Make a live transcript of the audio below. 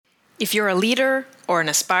If you're a leader or an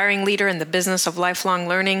aspiring leader in the business of lifelong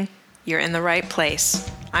learning, you're in the right place.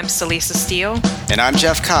 I'm Celisa Steele. And I'm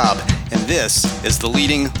Jeff Cobb, and this is the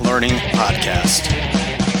Leading Learning Podcast.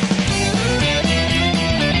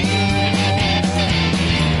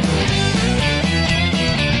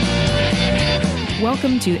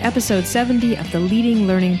 Welcome to episode 70 of the Leading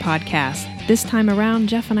Learning Podcast. This time around,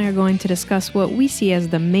 Jeff and I are going to discuss what we see as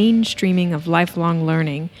the mainstreaming of lifelong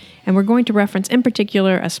learning, and we're going to reference in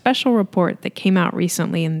particular a special report that came out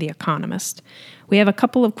recently in The Economist. We have a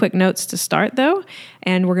couple of quick notes to start, though,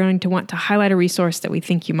 and we're going to want to highlight a resource that we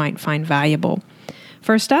think you might find valuable.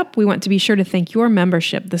 First up, we want to be sure to thank Your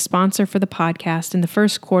Membership, the sponsor for the podcast in the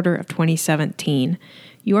first quarter of 2017.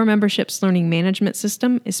 Your Membership's learning management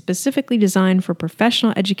system is specifically designed for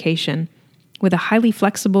professional education with a highly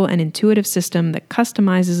flexible and intuitive system that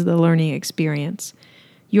customizes the learning experience.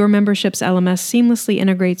 Your Membership's LMS seamlessly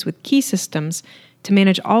integrates with key systems to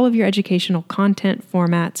manage all of your educational content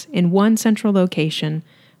formats in one central location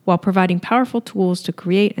while providing powerful tools to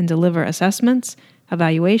create and deliver assessments,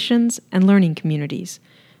 evaluations, and learning communities.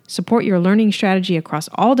 Support your learning strategy across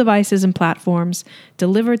all devices and platforms,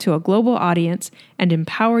 deliver to a global audience, and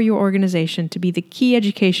empower your organization to be the key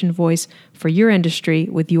education voice for your industry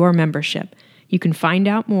with Your Membership. You can find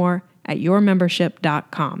out more at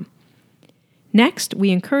yourmembership.com. Next,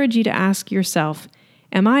 we encourage you to ask yourself,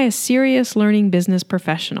 am I a serious learning business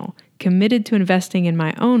professional committed to investing in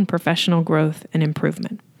my own professional growth and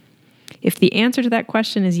improvement? If the answer to that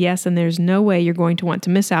question is yes, then there's no way you're going to want to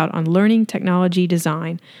miss out on Learning Technology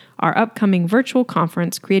Design, our upcoming virtual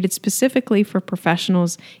conference created specifically for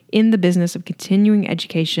professionals in the business of continuing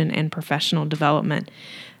education and professional development.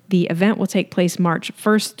 The event will take place March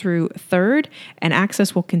 1st through 3rd, and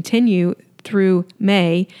access will continue through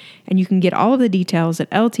May, and you can get all of the details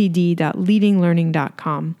at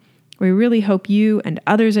ltd.leadinglearning.com. We really hope you and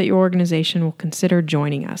others at your organization will consider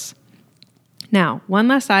joining us. Now, one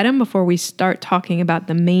last item before we start talking about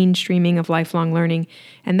the mainstreaming of lifelong learning,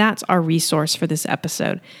 and that's our resource for this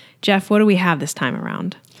episode. Jeff, what do we have this time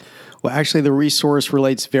around? Well, actually, the resource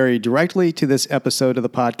relates very directly to this episode of the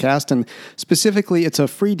podcast, and specifically, it's a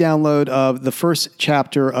free download of the first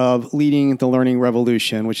chapter of Leading the Learning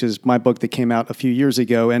Revolution, which is my book that came out a few years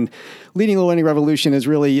ago. And Leading the Learning Revolution is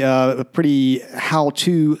really a pretty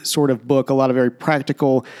how-to sort of book, a lot of very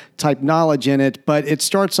practical type knowledge in it, but it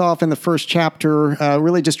starts off in the first chapter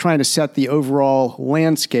really just trying to set the overall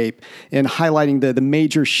landscape and highlighting the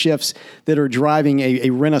major shifts that are driving a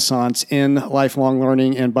renaissance in lifelong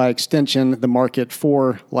learning and by extension, the market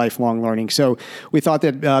for lifelong learning. So we thought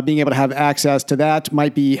that being able to have access to that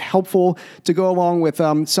might be helpful to go along with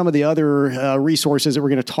some of the other resources that we're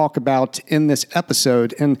going to talk about in this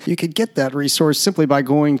episode. And you could get that resource simply by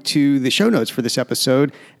going to the show notes for this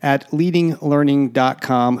episode at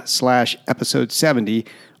leadinglearning.com/episode 70,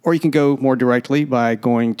 or you can go more directly by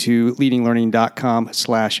going to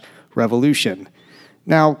leadinglearning.com/revolution.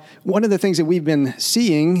 Now, one of the things that we've been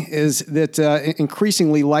seeing is that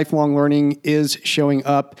increasingly lifelong learning is showing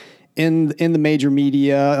up in the major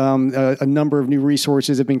media. A number of new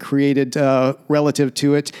resources have been created relative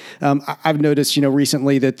to it. I've noticed,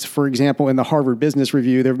 recently that, for example, in the Harvard Business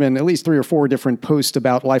Review, there have been at least 3 or 4 different posts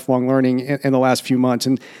about lifelong learning in the last few months,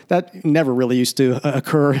 and that never really used to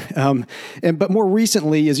occur. But more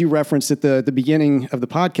recently, as you referenced at the beginning of the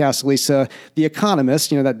podcast, Lisa, The Economist,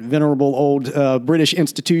 that venerable old British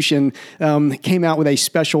institution, came out with a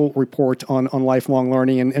special report on lifelong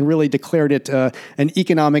learning and really declared it an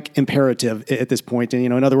economic imperative at this point. And,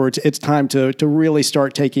 in other words, it's time to really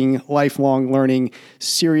start taking lifelong learning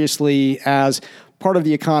seriously as part of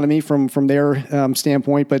the economy from their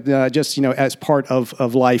standpoint, but just, as part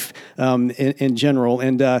of life in general.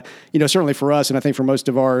 And, certainly for us, and I think for most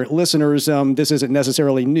of our listeners, this isn't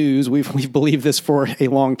necessarily news. We've believed this for a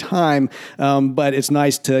long time, but it's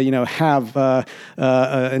nice to, have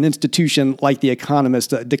an institution like The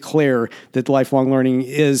Economist declare that lifelong learning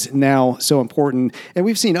is now so important. And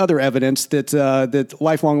we've seen other evidence that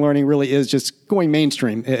lifelong learning really is just going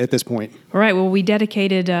mainstream at this point. All right. Well, we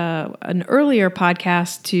dedicated an earlier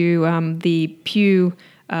podcast to the Pew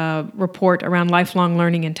report around lifelong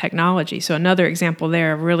learning and technology. So another example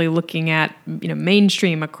there of really looking at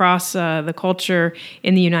mainstream across the culture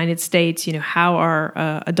in the United States. How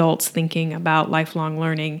are adults thinking about lifelong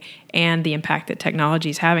learning and the impact that technology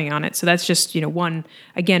is having on it? So that's just one,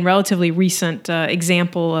 again, relatively recent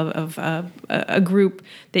example of a group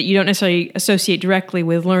that you don't necessarily associate directly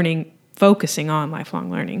with learning focusing on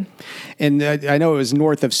lifelong learning. And I know it was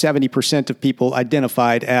north of 70% of people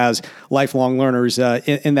identified as lifelong learners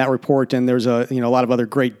in that report. And there's a lot of other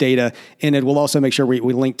great data in it. We'll also make sure we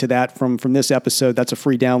link to that from this episode. That's a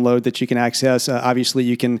free download that you can access. Obviously,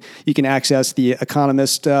 you can access the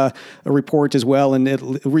Economist report as well, and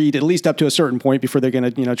read at least up to a certain point before they're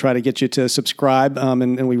going to try to get you to subscribe.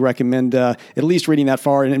 And we recommend at least reading that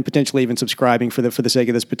far and potentially even subscribing for the sake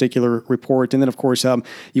of this particular report. And then, of course,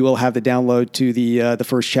 you will have the download to the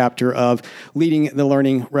first chapter of Leading the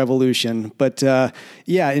Learning Revolution. But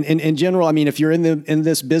in general, I mean, if you're in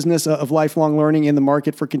this business of lifelong learning, in the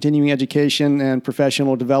market for continuing education and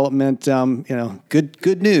professional development,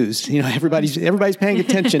 good news. Everybody's paying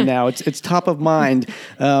attention now. It's top of mind,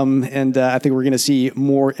 and I think we're going to see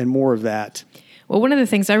more and more of that. Well, one of the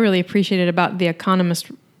things I really appreciated about the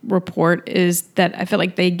Economist report is that I feel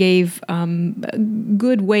like they gave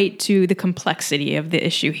good weight to the complexity of the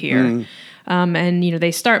issue here. And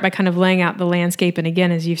they start by kind of laying out the landscape. And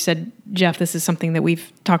again, as you've said, Jeff, this is something that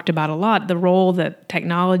we've talked about a lot, the role that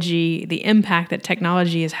technology, the impact that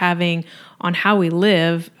technology is having on how we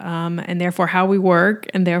live, and therefore how we work,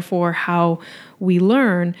 and therefore how we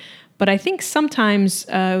learn. But I think sometimes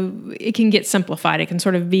it can get simplified. It can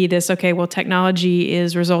sort of be this, okay, well, technology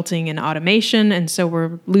is resulting in automation, and so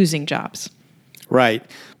we're losing jobs. Right.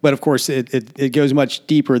 But of course, it goes much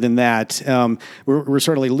deeper than that. We're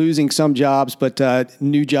certainly losing some jobs, but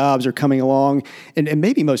new jobs are coming along. And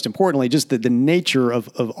maybe most importantly, just the nature of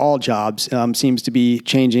all jobs seems to be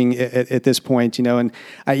changing at this point. And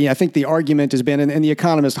I think the argument has been, and The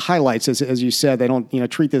Economist highlights, as you said, they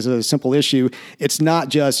don't treat this as a simple issue. It's not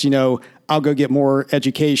just, I'll go get more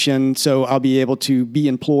education, so I'll be able to be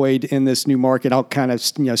employed in this new market. I'll kind of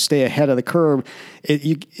stay ahead of the curve.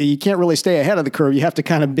 You can't really stay ahead of the curve. You have to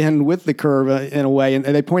kind of bend with the curve in a way. And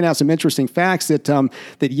they point out some interesting facts that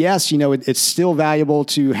yes, it's still valuable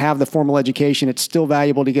to have the formal education. It's still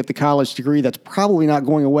valuable to get the college degree. That's probably not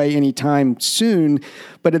going away anytime soon.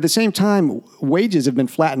 But at the same time, wages have been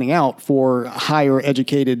flattening out for higher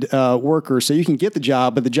educated workers. So you can get the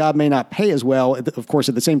job, but the job may not pay as well. Of course,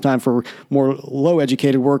 at the same time, for more low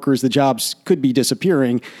educated workers, the jobs could be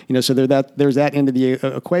disappearing. So there's that end of the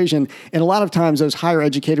equation. And a lot of times those higher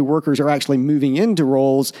educated workers are actually moving into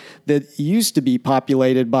roles that used to be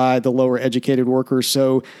populated by the lower educated workers.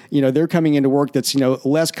 So, they're coming into work that's,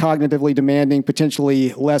 less cognitively demanding,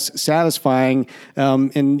 potentially less satisfying.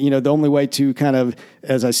 And, the only way to kind of,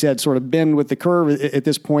 as I said, sort of bend with the curve at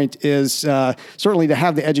this point is certainly to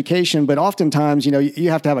have the education, but oftentimes,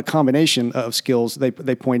 you have to have a combination of skills. They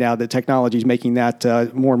point out that technology is making that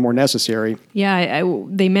more and more necessary. Yeah,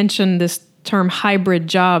 they mentioned this term hybrid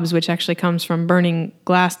jobs, which actually comes from Burning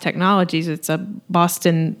Glass Technologies. It's a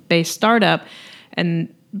Boston-based startup.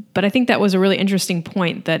 But I think that was a really interesting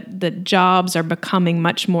point, that jobs are becoming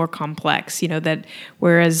much more complex, that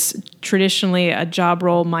whereas traditionally a job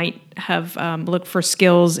role might have looked for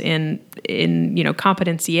skills in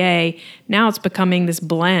competency A, now it's becoming this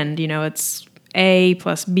blend, it's A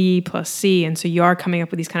plus B plus C. And so you are coming up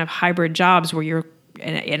with these kind of hybrid jobs where you're,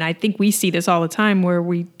 and I think we see this all the time where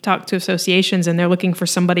we talk to associations and they're looking for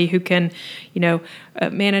somebody who can,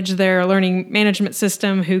 manage their learning management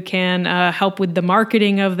system, who can help with the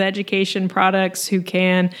marketing of the education products, who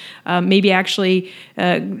can maybe actually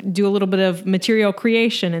do a little bit of material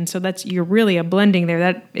creation. And so you're really a blending there.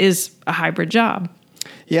 That is a hybrid job.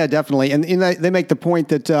 Yeah, definitely. And they make the point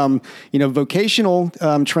that, vocational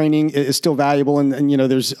training is still valuable. And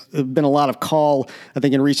there's been a lot of call, I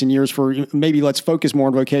think, in recent years for maybe let's focus more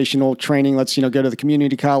on vocational training. Let's, go to the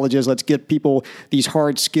community colleges. Let's get people these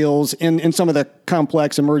hard skills in some of the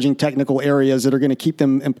complex emerging technical areas that are going to keep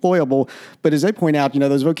them employable. But as they point out,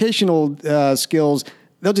 those vocational skills,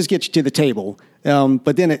 they'll just get you to the table.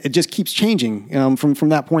 But then it just keeps changing from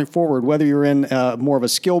that point forward. Whether you're in more of a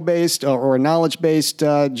skill-based or a knowledge-based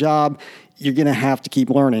job, you're going to have to keep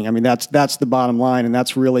learning. I mean, that's the bottom line, and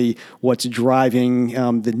that's really what's driving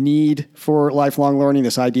the need for lifelong learning,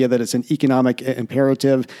 this idea that it's an economic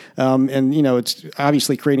imperative. And, it's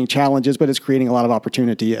obviously creating challenges, but it's creating a lot of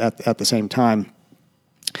opportunity at the same time.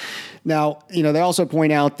 Now, they also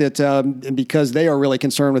point out that because they are really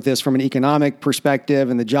concerned with this from an economic perspective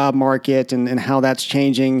and the job market and how that's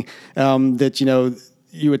changing, that,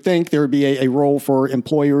 you would think there would be a role for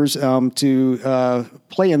employers to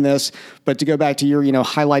play in this. But to go back to your,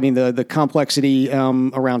 highlighting the complexity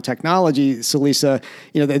around technology, Celisa,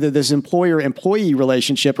 this employer-employee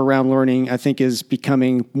relationship around learning, I think, is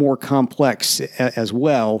becoming more complex as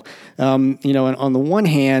well. And on the one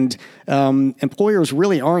hand, employers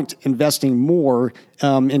really aren't investing more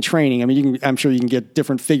in training. I mean, I'm sure you can get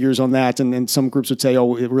different figures on that, and some groups would say,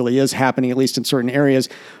 oh, it really is happening, at least in certain areas.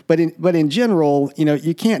 But in general,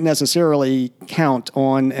 you can't necessarily count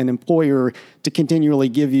on an employer to continually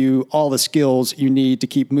give you all the skills you need to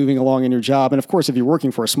keep moving along in your job. And of course, if you're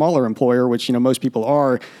working for a smaller employer, which most people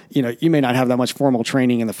are, you may not have that much formal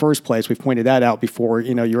training in the first place. We've pointed that out before.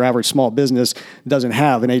 Your average small business doesn't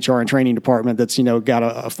have an HR and training department that's got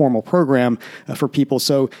a formal program for people.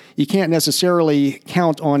 So you can't necessarily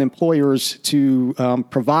count on employers to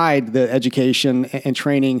provide the education and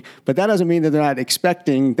training, but that doesn't mean that they're not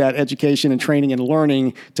expecting that education and training and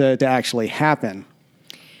learning to actually happen.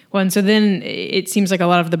 Well, and so then it seems like a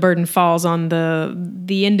lot of the burden falls on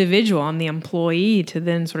the individual, on the employee, to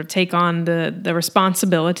then sort of take on the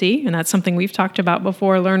responsibility, and that's something we've talked about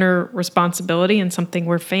before, learner responsibility, and something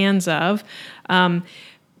we're fans of. And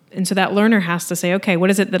so that learner has to say, okay, what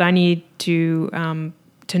is it that I need to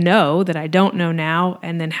know that I don't know now,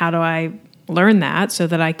 and then how do I learn that so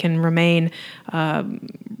that I can remain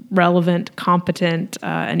relevant, competent,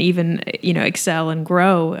 and even excel and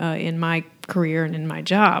grow in my career and in my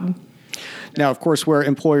job. Now, of course, where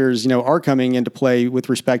employers, are coming into play with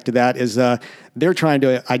respect to that is they're trying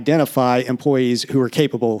to identify employees who are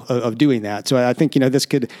capable of doing that. So I think, this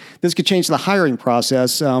could change the hiring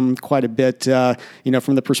process quite a bit,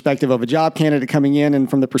 from the perspective of a job candidate coming in, and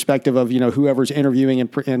from the perspective of, whoever's interviewing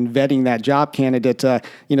and vetting that job candidate.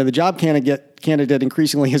 The job candidate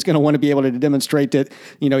increasingly is going to want to be able to demonstrate that,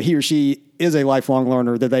 he or she is a lifelong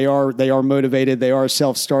learner, that they are motivated, they are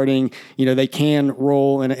self-starting, they can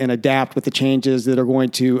roll and adapt with the changes that are going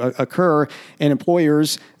to occur. And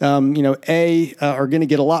employers, are going to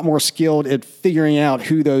get a lot more skilled at figuring out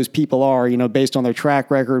who those people are, based on their track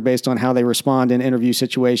record, based on how they respond in interview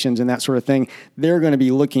situations and that sort of thing. They're going to be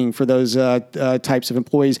looking for those types of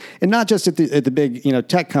employees, and not just at the big,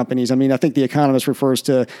 tech companies. I mean, I think The Economist refers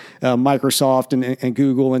to Microsoft and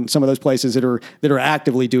Google and some of those places that are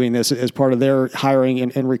actively doing this as part of their hiring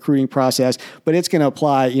and recruiting process. But it's going to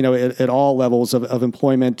apply, at all levels of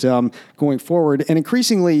employment going forward. And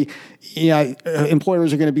increasingly,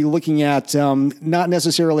 employers are going to be looking at not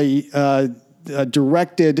necessarily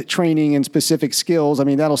directed training in specific skills. I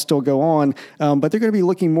mean, that'll still go on, but they're going to be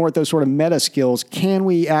looking more at those sort of meta skills. Can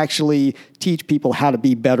we actually teach people how to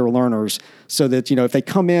be better learners so that, if they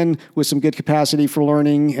come in with some good capacity for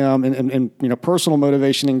learning and personal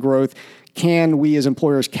motivation and growth, can we as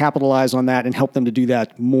employers capitalize on that and help them to do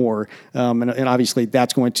that more? And obviously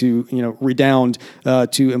that's going to, redound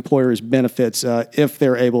to employers' benefits if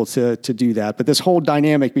they're able to do that. But this whole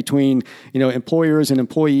dynamic between, employers and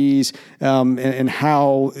employees and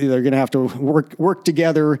how they're going to have to work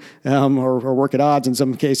together or work at odds in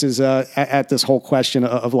some cases at this whole question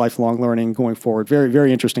of lifelong learning going forward. Very,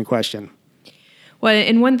 very interesting question. Well,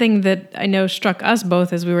 and one thing that I know struck us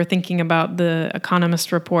both as we were thinking about the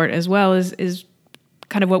Economist report as well is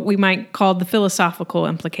kind of what we might call the philosophical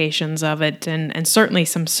implications of it, and certainly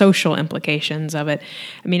some social implications of it.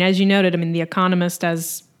 I mean, as you noted, The Economist,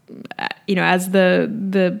 as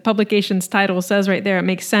the publication's title says right there, it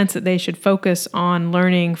makes sense that they should focus on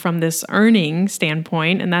learning from this earning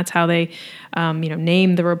standpoint, and that's how they,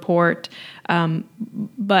 name the report.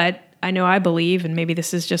 But I believe, and maybe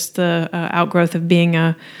this is just the outgrowth of being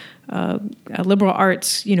a liberal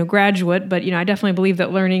arts, graduate, but, I definitely believe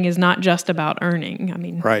that learning is not just about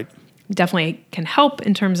earning. Right. Definitely can help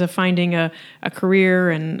in terms of finding a career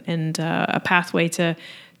and a pathway to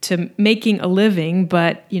making a living,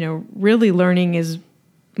 but, really learning is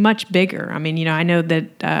much bigger. I know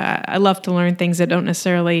that I love to learn things that don't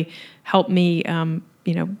necessarily help me,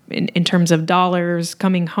 in terms of dollars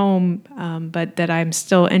coming home, but that I'm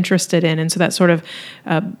still interested in. And so that sort of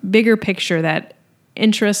bigger picture, that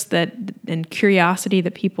interest and curiosity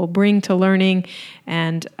that people bring to learning,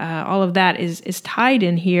 and all of that is tied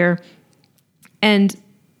in here. And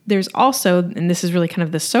there's also, and this is really kind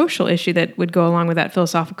of the social issue that would go along with that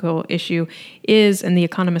philosophical issue, is, and The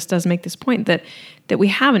Economist does make this point, that we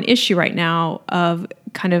have an issue right now of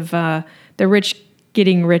kind of the rich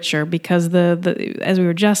getting richer, because as we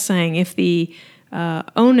were just saying, if the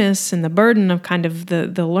onus and the burden of kind of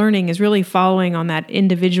the learning is really following on that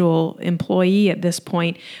individual employee at this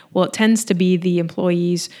point, well, it tends to be the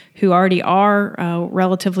employees who already are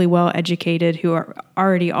relatively well educated, who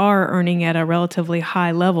already are earning at a relatively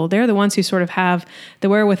high level. They're the ones who sort of have the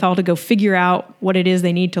wherewithal to go figure out what it is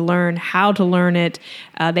they need to learn, how to learn it.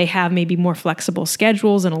 They have maybe more flexible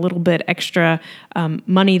schedules and a little bit extra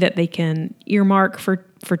money that they can earmark for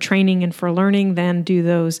training and for learning than do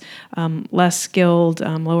those less skilled,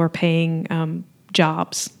 lower paying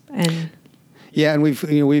jobs. And Yeah, and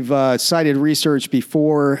we've cited research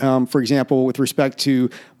before, for example, with respect to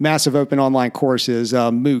massive open online courses,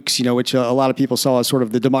 MOOCs, which a lot of people saw as sort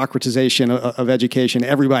of the democratization of education.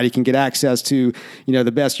 Everybody can get access to,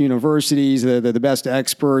 the best universities, the best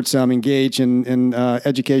experts, engage in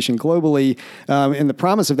education globally. And the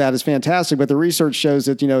promise of that is fantastic, but the research shows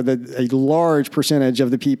that, that a large percentage of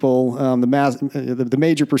the people, the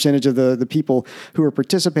major percentage of the people who are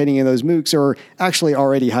participating in those MOOCs are actually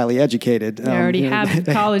already highly educated. They already have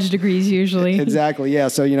college degrees usually. Exactly, yeah.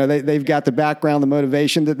 So, they've got the background, the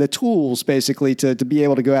motivation, the tools basically to be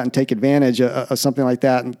able to go out and take advantage of something like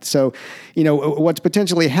that. And so, what's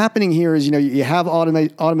potentially happening here is, you have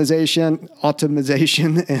automation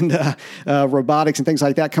and robotics and things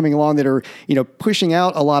like that coming along that are, pushing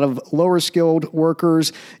out a lot of lower skilled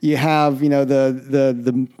workers. You have,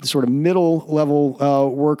 the sort of middle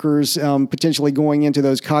level workers potentially going into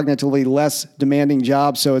those cognitively less demanding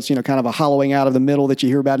jobs. So it's, kind of a hollowing out of the middle that you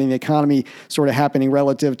hear about in the economy sort of happening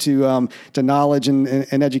relative to knowledge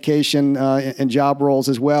and education and job roles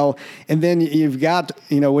as well. And then you've got,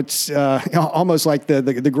 what's almost like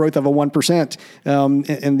the growth of a 1%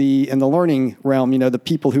 in the learning realm, the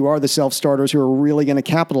people who are the self-starters who are really going to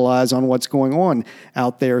capitalize on what's going on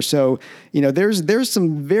out there. So, there's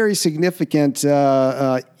some very significant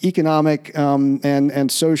economic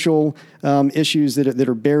and social issues that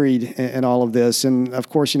are buried in all of this. And of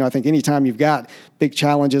course, I think anytime you've got big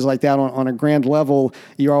challenges like that on a grand level,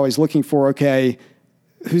 you're always looking for, okay,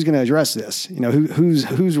 who's going to address this?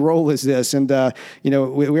 Whose role is this? And, we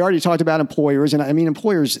already talked about employers, and I mean,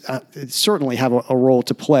 employers certainly have a role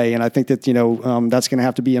to play. And I think that, that's going to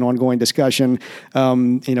have to be an ongoing discussion.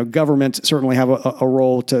 Governments certainly have a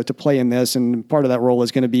role to play in this. And part of that role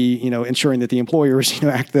is going to be, ensuring that the employers,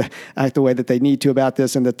 act the way that they need to about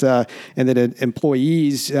this, and that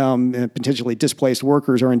employees and potentially displaced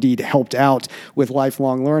workers are indeed helped out with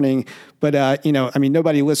lifelong learning. But,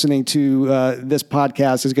 nobody listening to this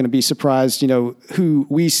podcast is going to be surprised, who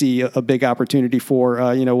we see a big opportunity for,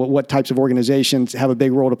 what types of organizations have a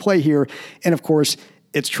big role to play here. And, of course,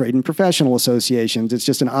 it's trade and professional associations. It's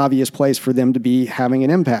just an obvious place for them to be having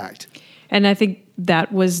an impact. And I think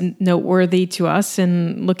that was noteworthy to us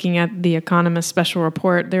in looking at the Economist special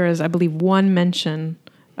report. There is, I believe, one mention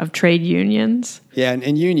of trade unions. Yeah,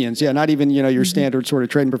 and unions. Yeah, not even, your standard sort of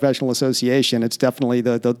trade and professional association. It's definitely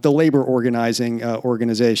the labor organizing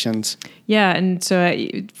organizations. Yeah, and so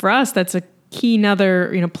for us, that's a key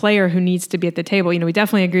another, player who needs to be at the table. We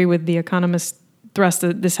definitely agree with the Economist thrust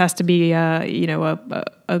that this has to be,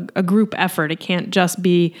 a group effort. It can't just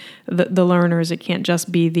be the learners. It can't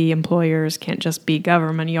just be the employers. Can't just be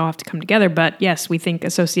government. You all have to come together. But yes, we think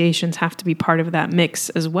associations have to be part of that mix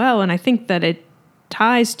as well. And I think that it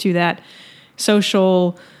ties to that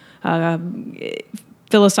social,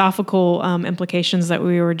 philosophical implications that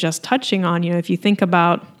we were just touching on. If you think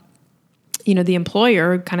about, the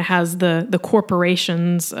employer kind of has the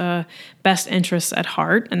corporation's best interests at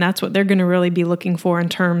heart, and that's what they're going to really be looking for in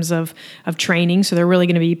terms of training. So they're really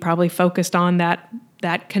going to be probably focused on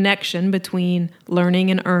that connection between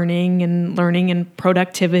learning and earning, and learning and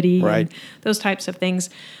productivity, right, and those types of things.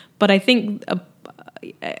 But I think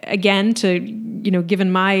again, to,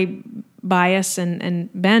 given my bias and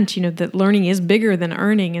bent, that learning is bigger than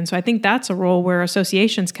earning. And so I think that's a role where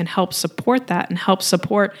associations can help support that and help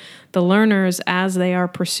support the learners as they are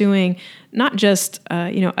pursuing not just,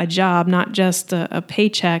 a job, not just a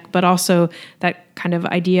paycheck, but also that kind of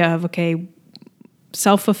idea of, okay,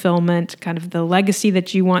 self-fulfillment, kind of the legacy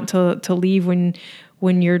that you want to leave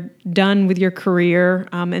when you're done with your career,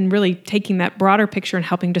 and really taking that broader picture and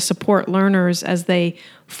helping to support learners as they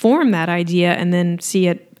form that idea and then see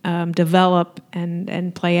it develop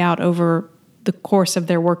and play out over the course of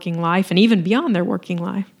their working life and even beyond their working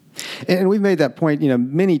life. And we've made that point,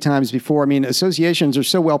 many times before. I mean, associations are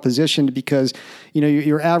so well positioned because,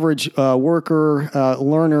 your average worker,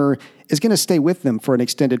 learner is going to stay with them for an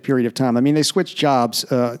extended period of time. I mean, they switch jobs,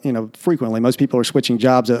 frequently. Most people are switching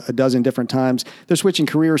jobs a dozen different times. They're switching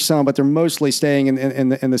careers some, but they're mostly staying in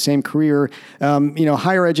the same career.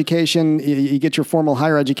 Higher education, you get your formal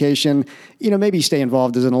higher education, maybe you stay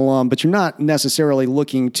involved as an alum, but you're not necessarily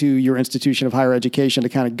looking to your institution of higher education to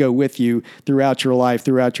kind of go with you throughout your life,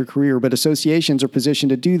 throughout your career. But associations are positioned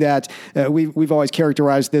to do that. We've always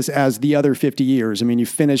characterized this as the other 50 years. I mean, you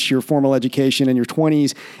finish your formal education in your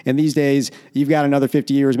 20s, and these days, days, you've got another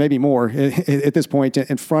 50 years, maybe more at this point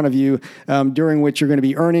in front of you, during which you're going to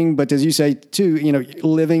be earning. But as you say, too,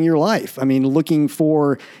 living your life. I mean, looking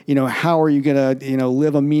for, how are you going to,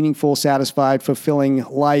 live a meaningful, satisfied, fulfilling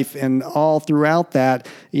life? And all throughout that,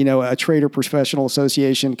 a trade or professional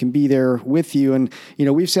association can be there with you. And,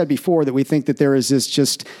 we've said before that we think that there is this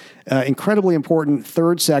just incredibly important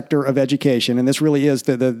third sector of education. And this really is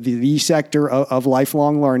the sector of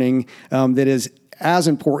lifelong learning that is as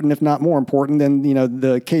important, if not more important, than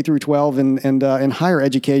the K through 12 and higher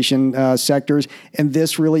education sectors. And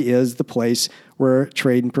this really is the place where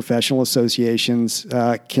trade and professional associations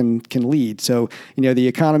can lead. So, The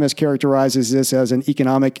Economist characterizes this as an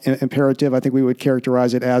economic imperative. I think we would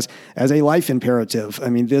characterize it as a life imperative. I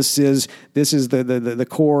mean, this is the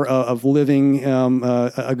core of living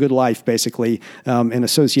a good life, basically. And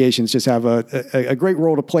associations just have a great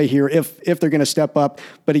role to play here if they're going to step up.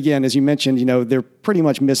 But again, as you mentioned, they're pretty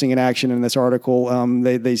much missing in action in this article.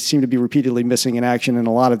 They seem to be repeatedly missing in action in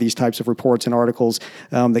a lot of these types of reports and articles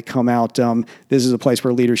that come out. This is a place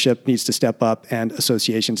where leadership needs to step up, and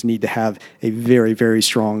associations need to have a very, very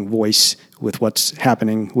strong voice with what's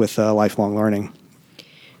happening with lifelong learning.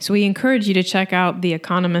 So we encourage you to check out the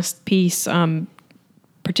Economist piece,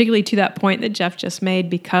 particularly to that point that Jeff just made,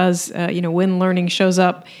 because when learning shows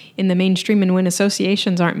up in the mainstream and when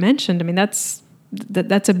associations aren't mentioned, I mean, that's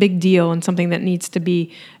a big deal and something that needs to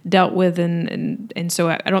be dealt with. And so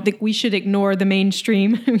I don't think we should ignore the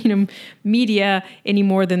mainstream media any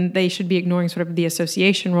more than they should be ignoring sort of the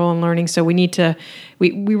association role in learning. So we need to,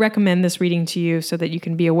 we recommend this reading to you so that you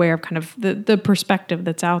can be aware of kind of the perspective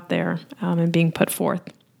that's out there and being put forth.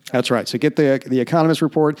 That's right. So get the Economist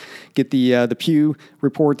report, get the Pew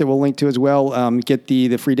report that we'll link to as well. Get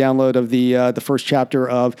the free download of the first chapter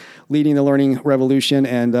of Leading the Learning Revolution,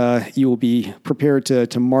 and you will be prepared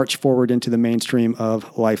to march forward into the mainstream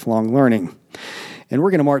of lifelong learning. And we're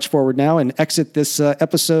going to march forward now and exit this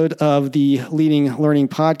episode of the Leading Learning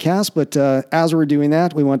Podcast. But as we're doing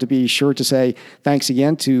that, we want to be sure to say thanks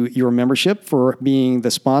again to your membership for being the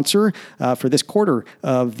sponsor for this quarter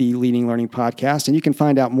of the Leading Learning Podcast. And you can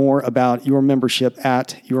find out more about your membership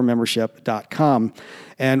at yourmembership.com.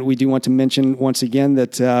 And we do want to mention once again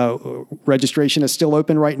that registration is still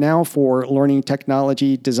open right now for Learning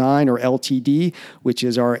Technology Design, or LTD, which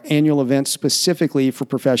is our annual event specifically for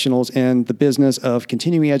professionals in the business of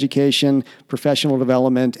continuing education, professional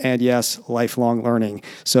development, and yes, lifelong learning.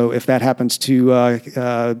 So if that happens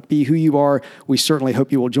to be who you are, we certainly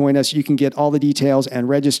hope you will join us. You can get all the details and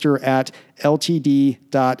register at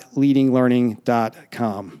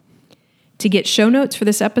ltd.leadinglearning.com. To get show notes for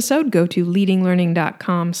this episode, go to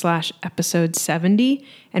leadinglearning.com/episode 70.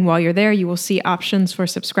 And while you're there, you will see options for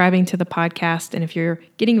subscribing to the podcast. And if you're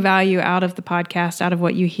getting value out of the podcast, out of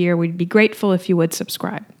what you hear, we'd be grateful if you would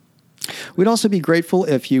subscribe. We'd also be grateful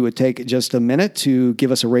if you would take just a minute to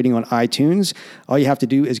give us a rating on iTunes. All you have to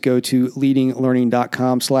do is go to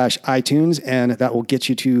leadinglearning.com/iTunes, and that will get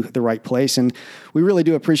you to the right place. And we really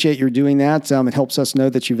do appreciate your doing that. It helps us know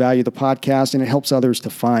that you value the podcast, and it helps others to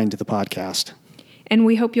find the podcast. And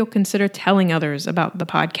we hope you'll consider telling others about the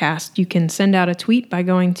podcast. You can send out a tweet by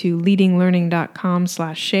going to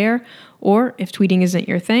leadinglearning.com/share. Or if tweeting isn't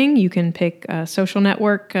your thing, you can pick a social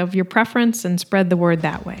network of your preference and spread the word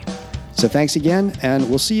that way. So thanks again, and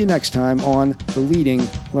we'll see you next time on the Leading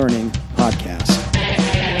Learning Podcast.